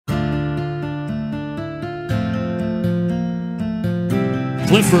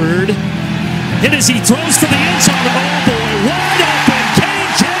Clifford, hit as he throws to the end zone. Oh boy, wide open,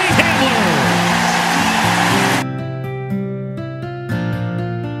 KJ Hamler.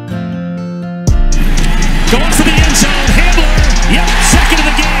 Going for the end zone, Hamler, yep, second of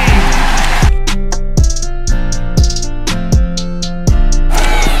the game.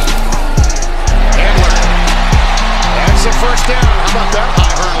 Hamler, that's the first down. How about that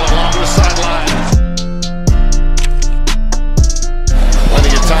high hurdle along the sidelines?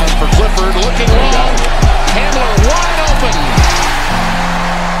 Plenty of time for Clifford, looking long. Hamler wide open.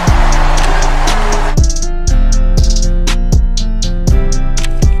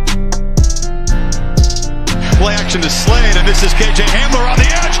 Play action to Slade, and this is KJ Hamler on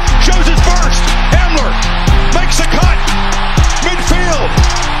the edge. Shows his burst. Hamler makes a cut. Midfield.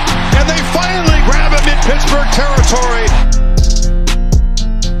 And they finally grab him in Pittsburgh territory.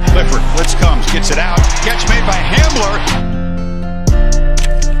 Clifford, blitz comes, gets it out. Catch made by Hamler.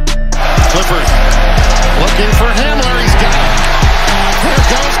 Clifford looking for Hamler. He's got it. There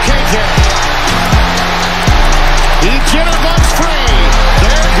goes KJ. He jitterbugs free.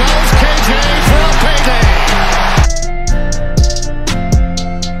 There goes KJ for a payday.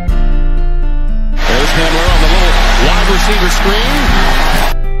 There's Hamler on the little wide receiver screen.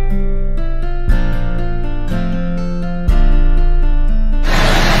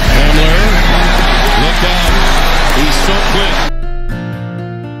 Hamler, look out. He's so quick.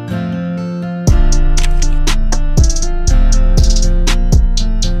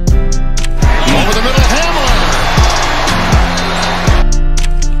 Over the middle, Hamler.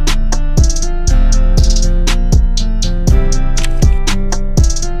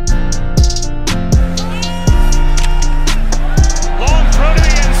 Long throw to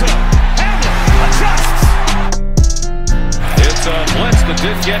the end zone. Hamler adjusts. It's a blitz that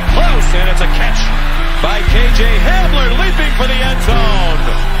didn't get close, and it's a catch by KJ Hamler, leaping for the end zone.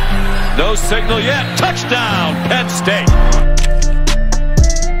 No signal yet. Touchdown, Penn State.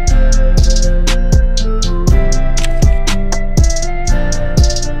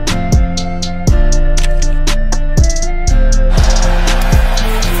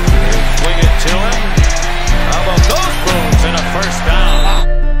 Swing it to him. How about those booms and a first down?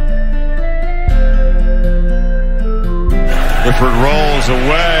 Clifford rolls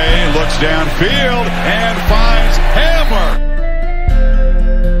away, looks downfield, and finds Hamler.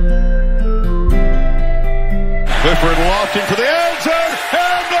 Clifford lofting for the end zone.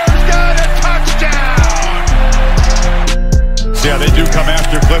 Hamler's got a touchdown! See how they do come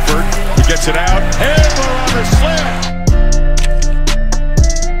after Clifford. He gets it out. Hamler on the slant.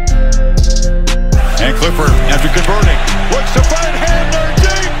 And Clifford, after converting, looks to find Hamler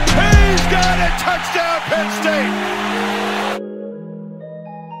deep. He's got a touchdown, Penn State.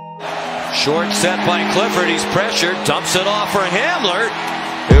 Short set by Clifford. He's pressured. Dumps it off for Hamler,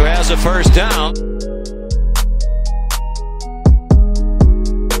 who has a first down.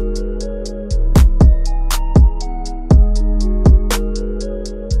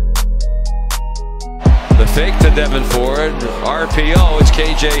 The fake to Devin Ford. RPO. It's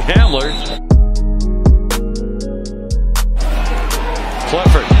KJ Hamler.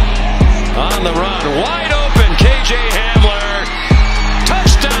 Clifford on the run. Wide open. KJ Hamler.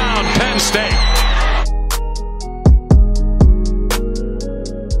 Touchdown, Penn State.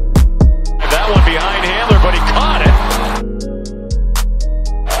 That one behind Hamler, but he caught it.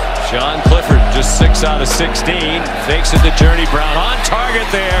 John Clifford, just 6 out of 16. Fakes it to Journey Brown. On target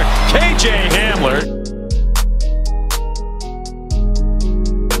there, KJ Hamler.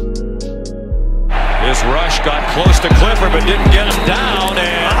 This rush got close to Clifford, but didn't get him down,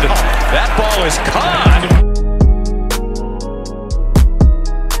 and that ball is caught.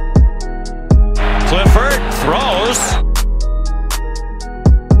 Clifford throws.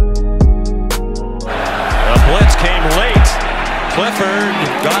 The blitz came late. Clifford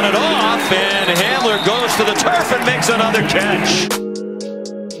got it off, and Hamler goes to the turf and makes another catch.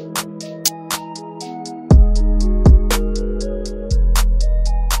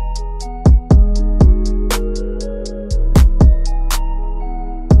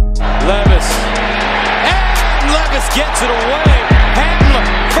 Levis gets it away. Hamler,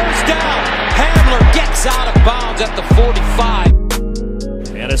 first down. Hamler gets out of bounds at the 45.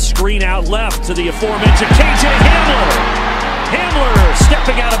 And a screen out left to the aforementioned KJ Hamler. Hamler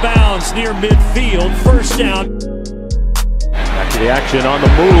stepping out of bounds near midfield. First down. Back to the action on the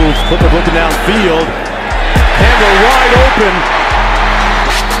move. Clifford looking downfield. Hamler wide open.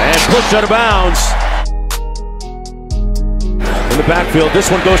 And pushed out of bounds. In the backfield,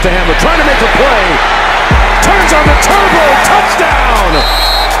 this one goes to Hamler. Trying to make a play. Turns on the turbo. Touchdown!